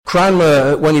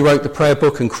Cranmer, when he wrote the prayer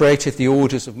book and created the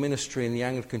orders of ministry in the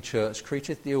Anglican Church,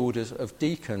 created the orders of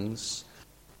deacons,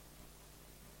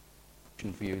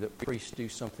 view that priests do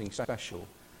something special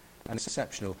and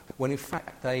exceptional, when in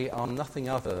fact they are nothing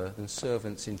other than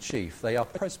servants in chief. They are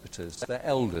presbyters, they're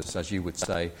elders, as you would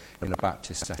say in a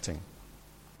Baptist setting.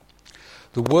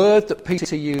 The word that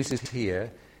Peter uses here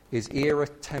is era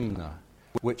temna,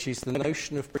 which is the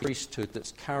notion of priesthood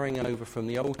that's carrying over from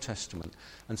the Old Testament.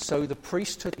 And so the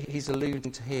priesthood he's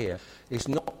alluding to here is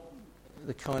not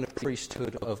the kind of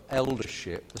priesthood of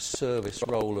eldership, the service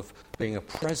role of being a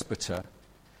presbyter,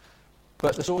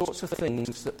 but the sorts of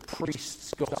things that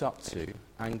priests got up to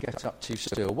and get up to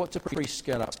still. What do priests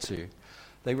get up to?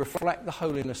 They reflect the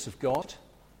holiness of God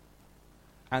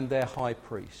and their high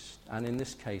priest. And in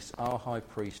this case, our high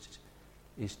priest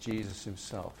is Jesus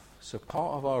himself. So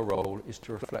part of our role is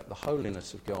to reflect the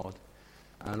holiness of God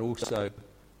and also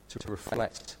to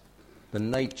reflect the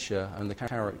nature and the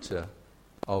character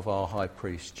of our high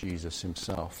priest, Jesus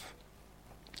himself.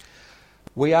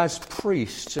 We as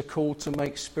priests are called to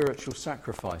make spiritual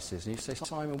sacrifices. And you say,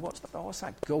 Simon, what's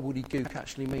that gobbledygook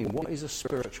actually mean? What is a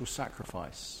spiritual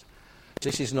sacrifice?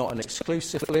 This is not an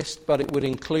exclusive list, but it would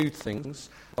include things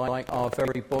like our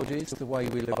very bodies, the way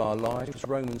we live our lives.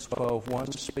 Romans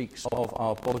 12:1 speaks of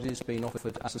our bodies being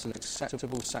offered as an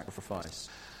acceptable sacrifice.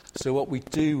 So what we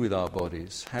do with our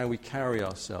bodies, how we carry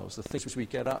ourselves, the things we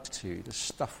get up to, the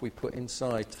stuff we put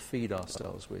inside to feed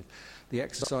ourselves with, the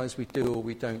exercise we do or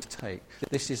we don't take.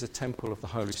 This is a temple of the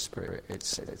Holy Spirit.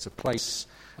 It's a place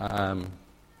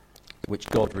which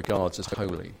God regards as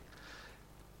holy.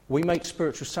 We make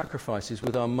spiritual sacrifices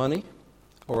with our money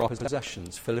or our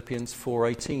possessions. Philippians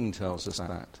 4:18 tells us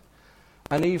that.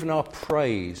 And even our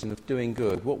praise and of doing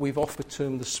good, what we've offered to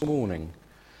him this morning.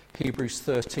 Hebrews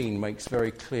 13 makes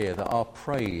very clear that our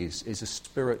praise is a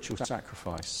spiritual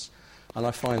sacrifice, and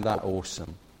I find that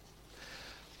awesome.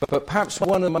 But perhaps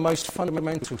one of the most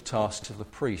fundamental tasks of the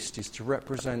priest is to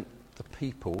represent the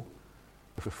people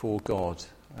before God,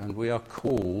 and we are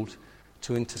called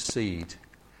to intercede.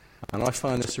 And I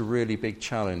find this a really big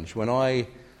challenge. When I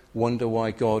wonder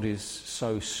why God is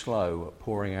so slow at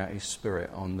pouring out his Spirit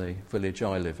on the village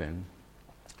I live in,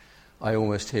 I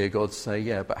almost hear God say,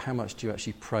 yeah, but how much do you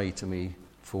actually pray to me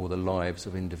for the lives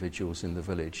of individuals in the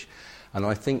village? And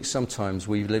I think sometimes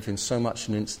we live in so much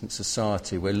an instant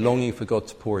society, we're longing for God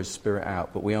to pour his Spirit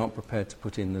out, but we aren't prepared to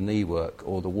put in the knee work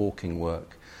or the walking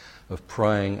work of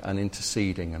praying and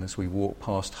interceding. And as we walk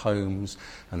past homes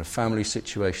and the family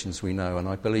situations we know, and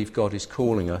I believe God is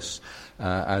calling us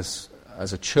as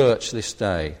a church this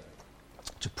day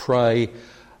to pray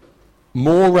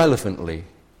more relevantly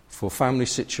for family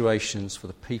situations, for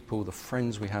the people, the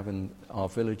friends we have in our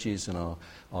villages and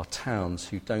our towns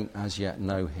who don't as yet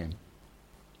know him.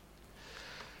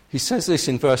 He says this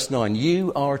in verse 9,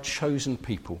 you are a chosen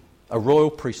people, a royal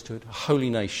priesthood, a holy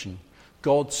nation,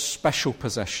 God's special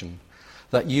possession,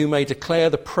 that you may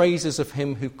declare the praises of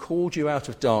him who called you out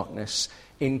of darkness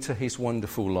into his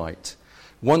wonderful light.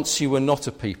 Once you were not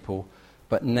a people,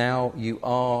 but now you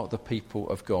are the people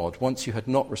of God. Once you had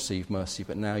not received mercy,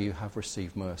 but now you have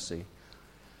received mercy.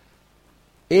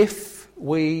 If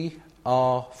we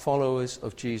are followers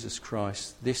of Jesus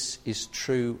Christ, this is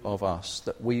true of us,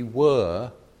 that we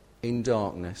were in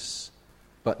darkness,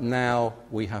 but now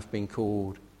we have been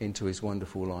called into his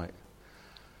wonderful light.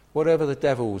 Whatever the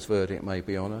devil's verdict may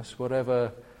be on us,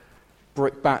 whatever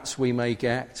brickbats we may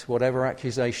get, whatever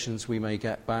accusations we may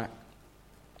get back,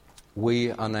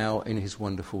 we are now in his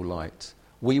wonderful light.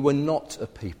 We were not a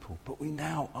people, but we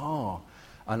now are.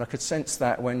 And I could sense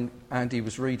that when Andy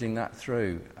was reading that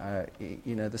through,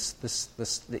 the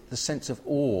sense of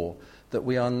awe that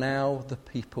we are now the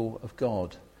people of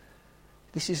God.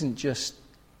 This isn't just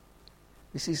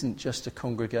a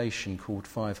congregation called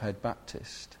Fivehead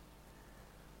Baptist,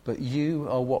 but you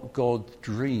are what God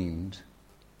dreamed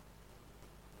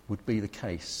would be the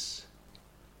case,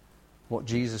 what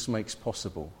Jesus makes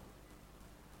possible.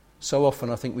 So often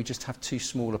I think we just have too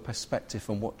small a perspective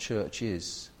on what church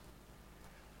is.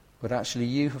 But actually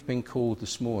you have been called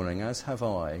this morning, as have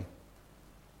I,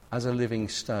 as a living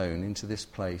stone into this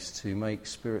place to make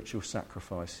spiritual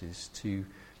sacrifices, to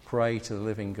pray to the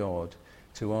living God,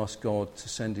 to ask God to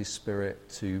send his Spirit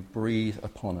to breathe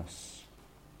upon us.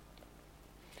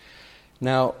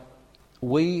 Now,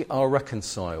 we are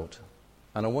reconciled,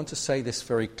 and I want to say this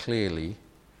very clearly.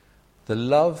 The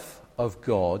love of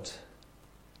God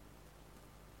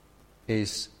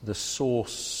is the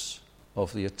source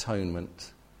of the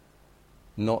atonement,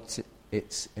 not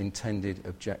its intended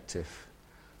objective.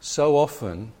 So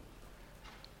often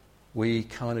we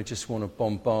kind of just want to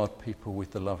bombard people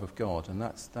with the love of God, and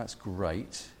that's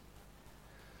great.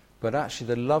 But actually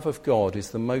the love of God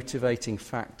is the motivating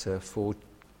factor for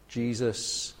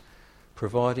Jesus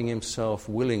providing himself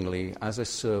willingly as a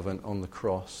servant on the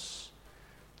cross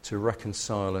to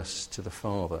reconcile us to the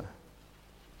Father.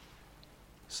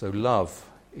 So love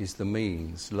is the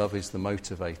means, love is the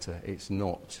motivator, it's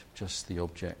not just the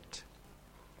object.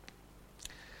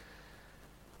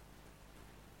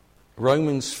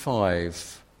 Romans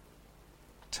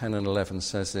 5:10 and 11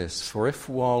 says this: "For if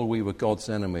while we were God's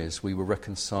enemies we were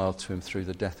reconciled to him through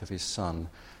the death of his Son,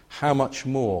 how much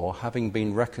more, having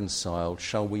been reconciled,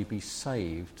 shall we be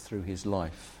saved through his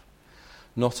life?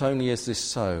 Not only is this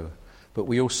so, but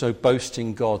we also boast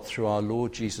in God through our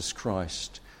Lord Jesus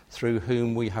Christ, through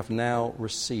whom we have now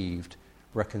received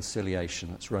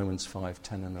reconciliation." That's Romans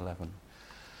 5:10 and 11.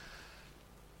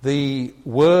 The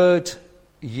word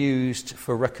used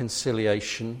for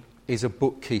reconciliation is a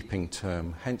bookkeeping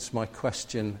term, hence my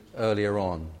question earlier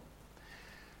on.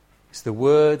 It's the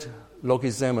word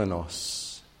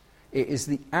logizemenos. It is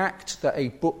the act that a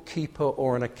bookkeeper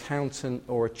or an accountant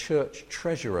or a church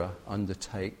treasurer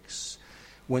undertakes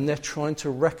when they're trying to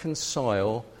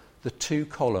reconcile the two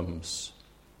columns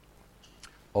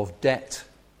of debt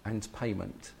and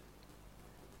payment.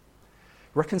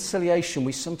 Reconciliation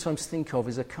we sometimes think of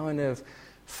as a kind of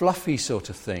fluffy sort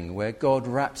of thing where God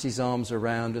wraps his arms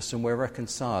around us and we're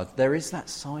reconciled. There is that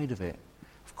side of it.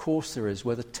 Of course there is,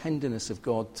 where the tenderness of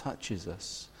God touches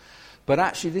us. But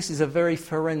actually this is a very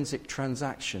forensic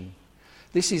transaction.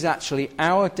 This is actually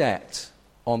our debt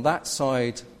on that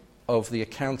side of the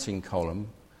accounting column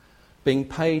being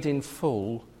paid in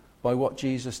full by what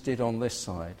Jesus did on this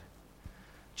side.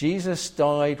 Jesus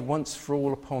died once for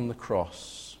all upon the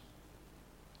cross.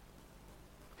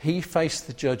 He faced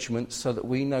the judgment so that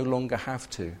we no longer have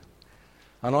to.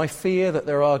 And I fear that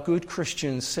there are good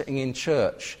Christians sitting in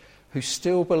church who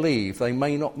still believe they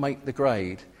may not make the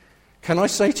grade. Can I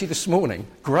say to you this morning,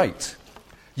 great,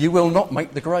 you will not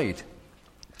make the grade.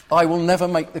 I will never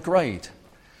make the grade.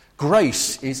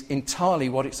 Grace is entirely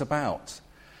what it's about.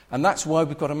 And that's why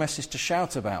we've got a message to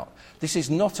shout about. This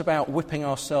is not about whipping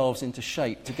ourselves into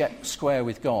shape to get square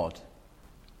with God.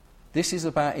 This is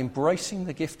about embracing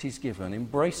the gift he's given,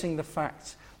 embracing the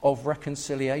fact of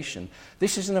reconciliation.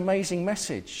 This is an amazing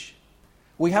message.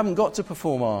 We haven't got to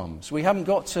perform alms. We haven't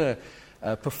got to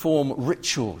perform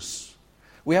rituals.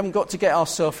 We haven't got to get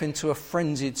ourselves into a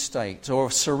frenzied state or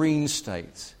a serene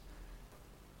state.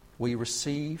 We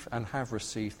receive and have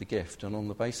received the gift, and on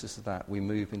the basis of that we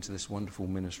move into this wonderful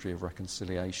ministry of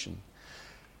reconciliation.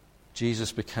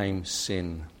 Jesus became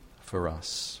sin for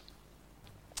us.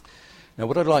 Now,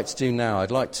 what I'd like to do now,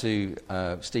 I'd like to,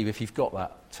 Steve, if you've got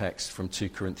that text from 2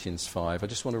 Corinthians 5, I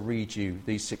just want to read you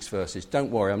these 6 verses.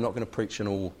 Don't worry, I'm not going to preach on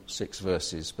all 6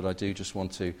 verses, but I do just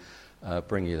want to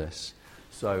bring you this.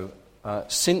 So,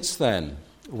 since then,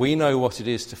 we know what it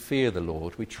is to fear the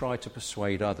Lord. We try to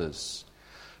persuade others.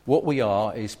 What we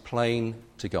are is plain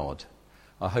to God.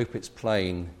 I hope it's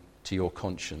plain to your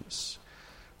conscience.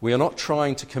 We are not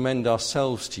trying to commend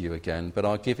ourselves to you again, but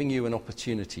are giving you an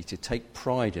opportunity to take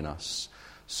pride in us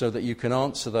so that you can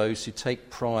answer those who take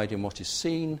pride in what is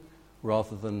seen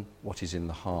rather than what is in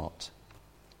the heart.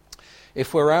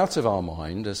 If we're out of our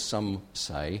mind, as some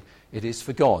say, it is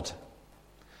for God.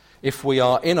 If we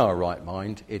are in our right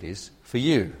mind, it is for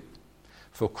you.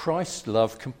 For Christ's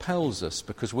love compels us,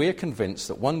 because we are convinced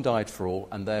that one died for all,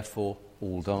 and therefore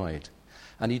all died.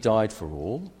 And he died for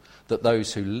all, that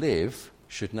those who live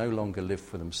should no longer live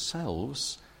for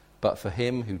themselves, but for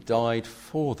him who died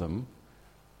for them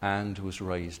and was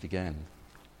raised again.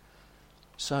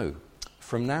 So,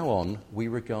 from now on, we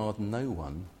regard no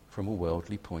one from a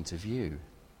worldly point of view.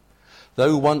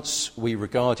 Though once we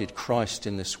regarded Christ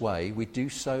in this way, we do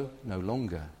so no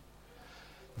longer.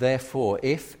 Therefore,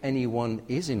 if anyone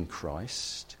is in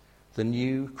Christ, the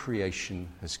new creation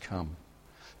has come.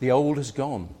 The old has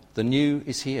gone, the new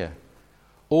is here.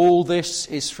 All this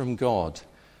is from God,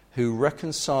 who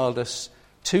reconciled us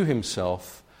to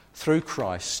himself through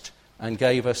Christ and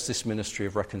gave us this ministry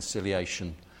of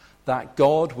reconciliation. That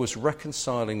God was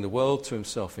reconciling the world to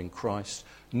himself in Christ,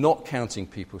 not counting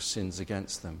people's sins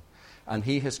against them. And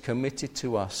he has committed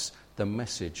to us the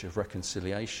message of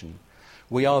reconciliation.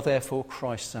 We are therefore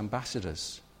Christ's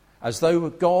ambassadors, as though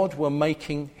God were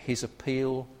making his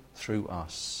appeal through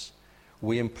us.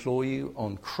 We implore you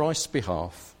on Christ's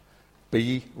behalf,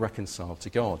 be reconciled to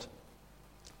God.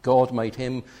 God made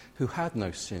him who had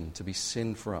no sin to be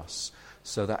sin for us,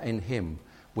 so that in him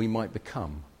we might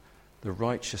become the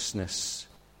righteousness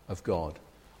of God.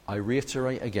 I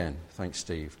reiterate again, thanks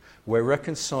Steve, we're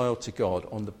reconciled to God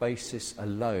on the basis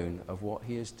alone of what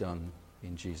he has done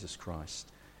in Jesus Christ.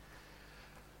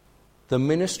 The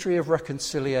ministry of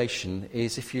reconciliation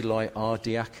is, if you like, our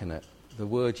diaconate. The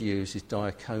word used is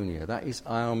diaconia. That is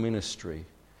our ministry.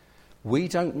 We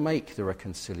don't make the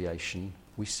reconciliation,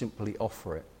 we simply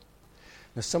offer it.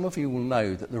 Now, some of you will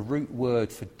know that the root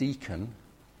word for deacon,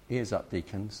 ears up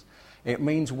deacons, it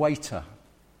means waiter,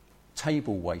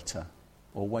 table waiter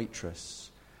or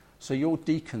waitress. So you're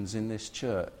deacons in this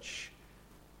church.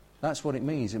 That's what it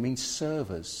means. It means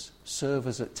servers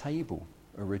at table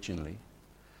originally.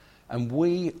 And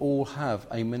we all have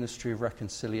a ministry of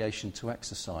reconciliation to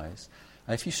exercise.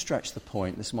 And if you stretch the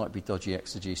point, this might be dodgy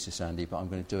exegesis, Andy, but I'm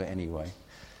going to do it anyway.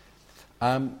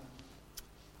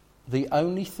 The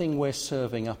only thing we're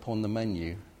serving up on the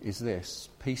menu is this: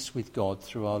 peace with God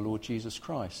through our Lord Jesus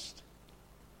Christ.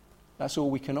 That's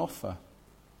all we can offer.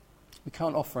 We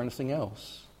can't offer anything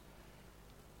else.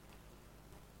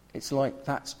 It's like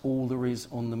that's all there is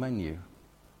on the menu.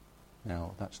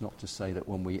 Now, that's not to say that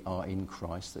when we are in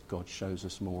Christ that God shows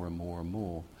us more and more and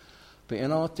more. But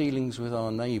in our dealings with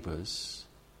our neighbours,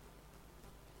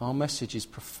 our message is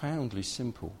profoundly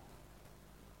simple.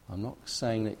 I'm not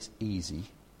saying that it's easy,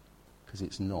 because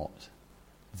it's not.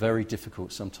 Very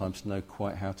difficult sometimes to know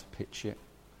quite how to pitch it,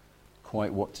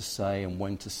 quite what to say and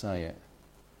when to say it.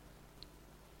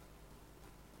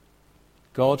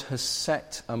 God has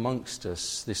set amongst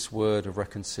us this word of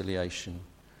reconciliation,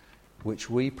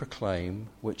 which we proclaim,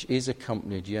 which is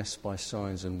accompanied, yes, by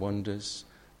signs and wonders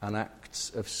and acts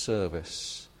of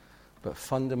service, but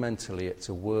fundamentally it's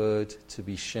a word to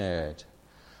be shared.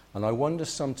 And I wonder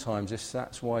sometimes if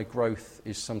that's why growth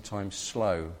is sometimes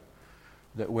slow,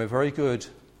 that we're very good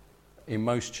in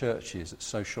most churches at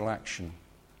social action.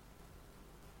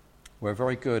 We're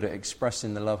very good at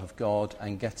expressing the love of God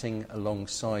and getting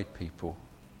alongside people.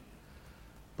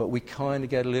 But we kind of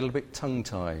get a little bit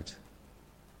tongue-tied.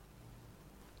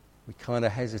 We kind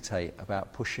of hesitate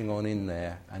about pushing on in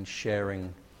there and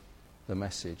sharing the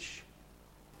message.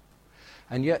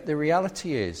 And yet the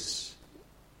reality is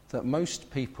that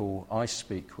most people I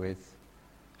speak with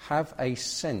have a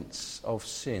sense of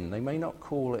sin. They may not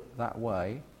call it that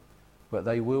way, but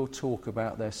they will talk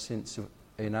about their sense of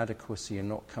inadequacy and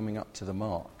not coming up to the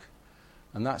mark.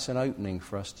 And that's an opening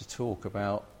for us to talk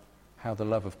about how the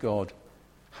love of God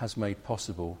has made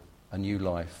possible a new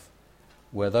life,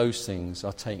 where those things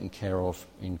are taken care of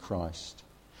in Christ.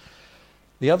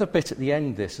 The other bit at the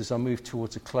end of this, as I move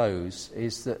towards a close,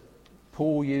 is that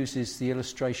Paul uses the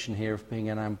illustration here of being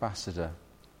an ambassador.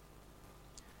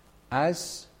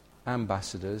 As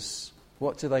ambassadors,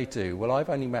 what do? Well, I've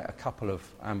only met a couple of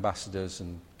ambassadors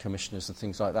and commissioners and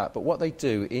things like that, but what they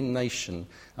do in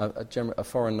a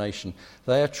foreign nation,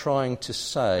 they are trying to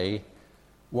say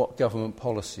what government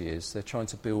policy is. They're trying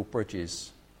to build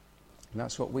bridges. And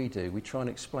that's what we do. We try and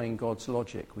explain God's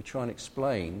logic. We try and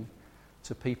explain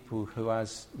to people who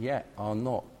as yet are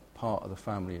not part of the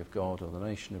family of God or the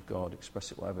nation of God,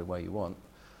 express it whatever way you want.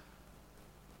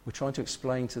 We're trying to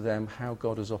explain to them how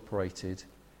God has operated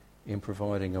in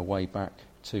providing a way back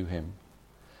to him.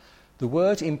 The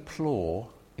word implore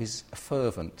is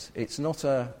fervent. It's not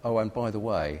and by the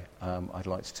way, I'd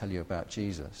like to tell you about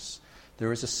Jesus.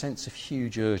 There is a sense of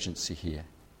huge urgency here.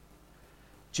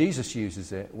 Jesus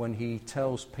uses it when he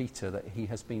tells Peter that he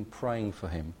has been praying for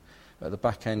him at the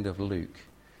back end of Luke.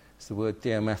 It's the word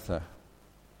diametha.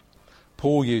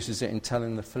 Paul uses it in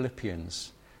telling the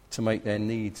Philippians to make their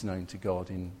needs known to God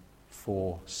in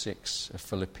 4:6 of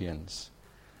Philippians.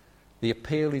 The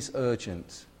appeal is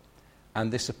urgent,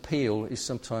 and this appeal is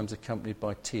sometimes accompanied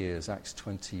by tears, Acts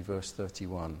 20, verse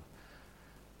 31.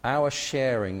 Our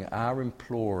sharing, our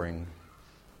imploring,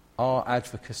 our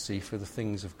advocacy for the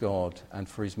things of God and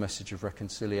for his message of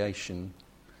reconciliation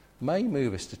may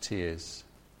move us to tears.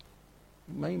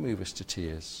 It may move us to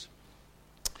tears.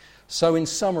 So in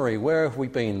summary, where have we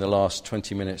been the last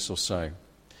 20 minutes or so?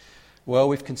 Well,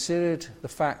 we've considered the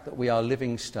fact that we are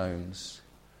living stones,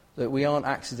 that we aren't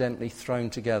accidentally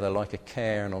thrown together like a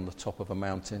cairn on the top of a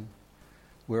mountain.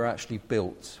 We're actually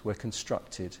built, we're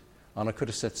constructed. And I could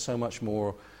have said so much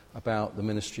more about the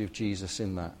ministry of Jesus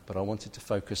in that, but I wanted to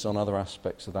focus on other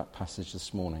aspects of that passage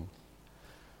this morning.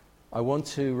 I want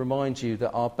to remind you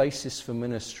that our basis for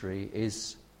ministry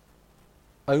is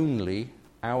only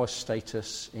our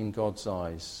status in God's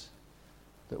eyes,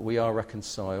 that we are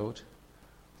reconciled,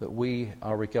 that we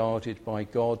are regarded by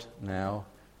God now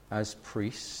as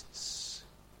priests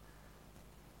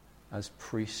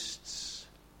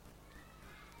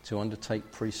to undertake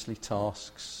priestly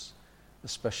tasks,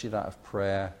 especially that of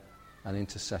prayer and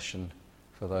intercession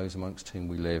for those amongst whom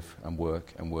we live and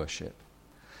work and worship.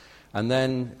 And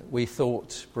then we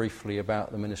thought briefly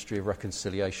about the ministry of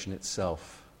reconciliation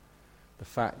itself, the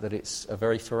fact that it's a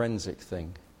very forensic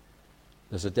thing.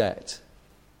 There's a debt.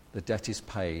 The debt is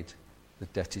paid. The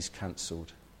debt is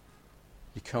cancelled.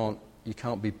 You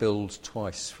can't be billed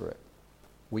twice for it.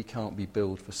 We can't be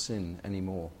billed for sin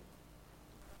anymore.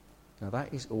 Now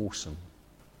that is awesome.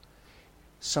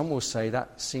 Some will say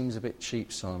that seems a bit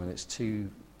cheap, Simon. It's too...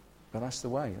 But that's the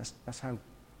way. That's how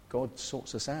God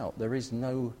sorts us out. There is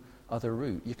no other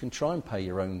route. You can try and pay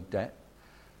your own debt,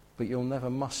 but you'll never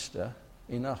muster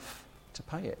enough to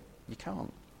pay it. You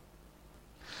can't.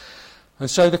 And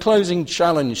so the closing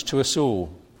challenge to us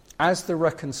all, as the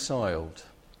reconciled,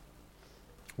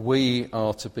 we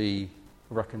are to be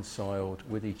reconciled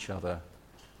with each other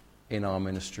in our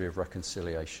ministry of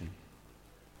reconciliation.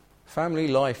 Family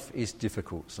life is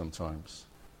difficult sometimes.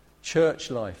 Church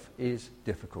life is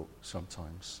difficult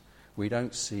sometimes. We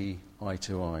don't see eye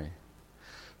to eye.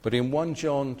 But in 1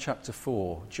 John chapter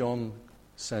 4, John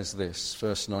says this,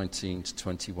 verse 19 to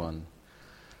 21.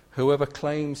 Whoever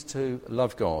claims to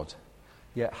love God,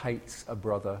 yet hates a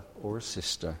brother or a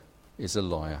sister, is a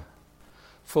liar.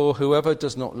 For whoever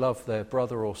does not love their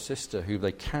brother or sister who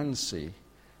they can see,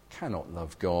 cannot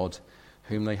love God,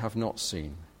 whom they have not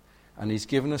seen. And he's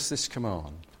given us this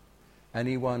command.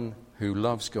 Anyone who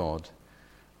loves God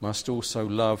must also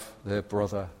love their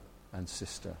brother and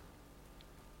sister.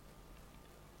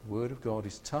 The word of God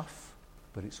is tough,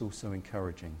 but it's also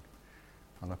encouraging.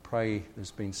 And I pray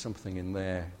there's been something in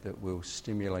there that will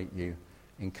stimulate you,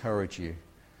 encourage you,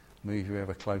 move you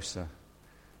ever closer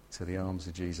to the arms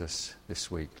of Jesus this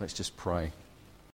week. Let's just pray.